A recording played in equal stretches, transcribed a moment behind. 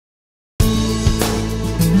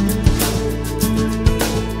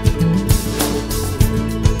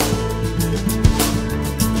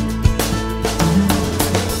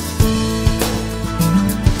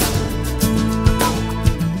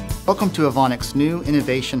Welcome to Evonik's new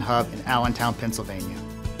Innovation Hub in Allentown, Pennsylvania.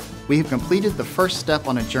 We have completed the first step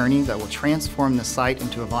on a journey that will transform the site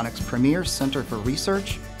into Evonik's premier center for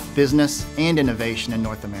research, business, and innovation in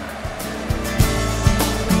North America.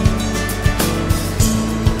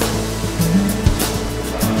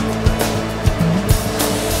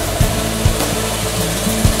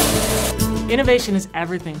 Innovation is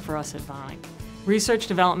everything for us at Evonik. Research,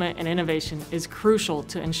 development, and innovation is crucial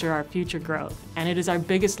to ensure our future growth, and it is our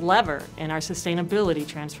biggest lever in our sustainability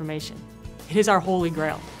transformation. It is our holy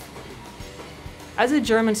grail. As a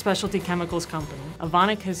German specialty chemicals company,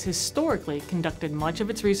 Evonik has historically conducted much of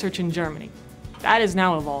its research in Germany. That is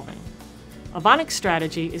now evolving. Evonik's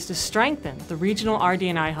strategy is to strengthen the regional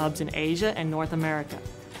RD&I hubs in Asia and North America.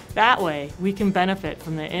 That way, we can benefit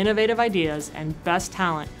from the innovative ideas and best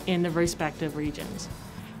talent in the respective regions.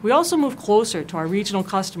 We also move closer to our regional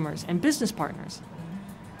customers and business partners.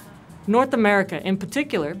 North America, in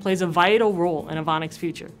particular, plays a vital role in Evonik's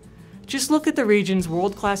future. Just look at the region's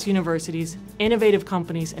world-class universities, innovative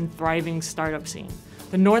companies, and thriving startup scene.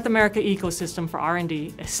 The North America ecosystem for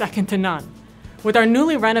R&D is second to none. With our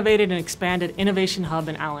newly renovated and expanded Innovation Hub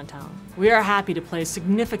in Allentown, we are happy to play a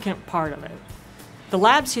significant part of it. The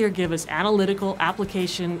labs here give us analytical,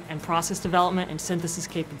 application, and process development and synthesis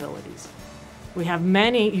capabilities. We have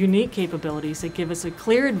many unique capabilities that give us a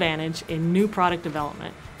clear advantage in new product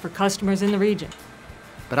development for customers in the region.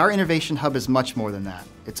 But our Innovation Hub is much more than that.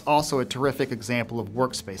 It's also a terrific example of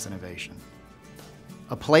workspace innovation.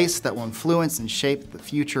 A place that will influence and shape the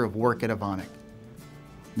future of work at Evonik.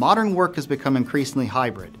 Modern work has become increasingly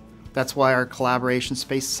hybrid. That's why our collaboration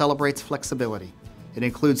space celebrates flexibility. It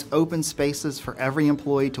includes open spaces for every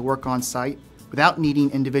employee to work on site without needing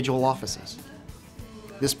individual offices.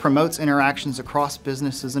 This promotes interactions across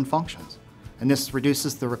businesses and functions, and this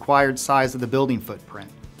reduces the required size of the building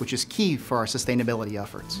footprint, which is key for our sustainability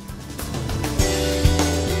efforts.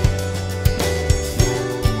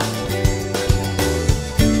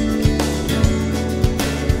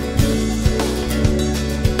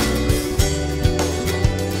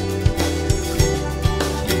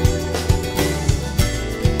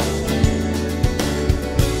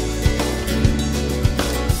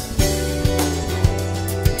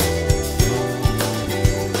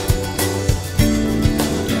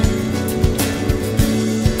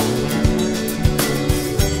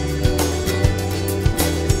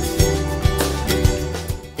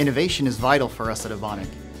 Innovation is vital for us at Evonik,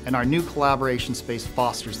 and our new collaboration space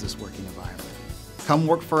fosters this working environment. Come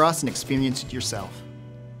work for us and experience it yourself.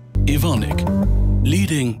 Evonik,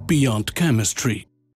 leading beyond chemistry.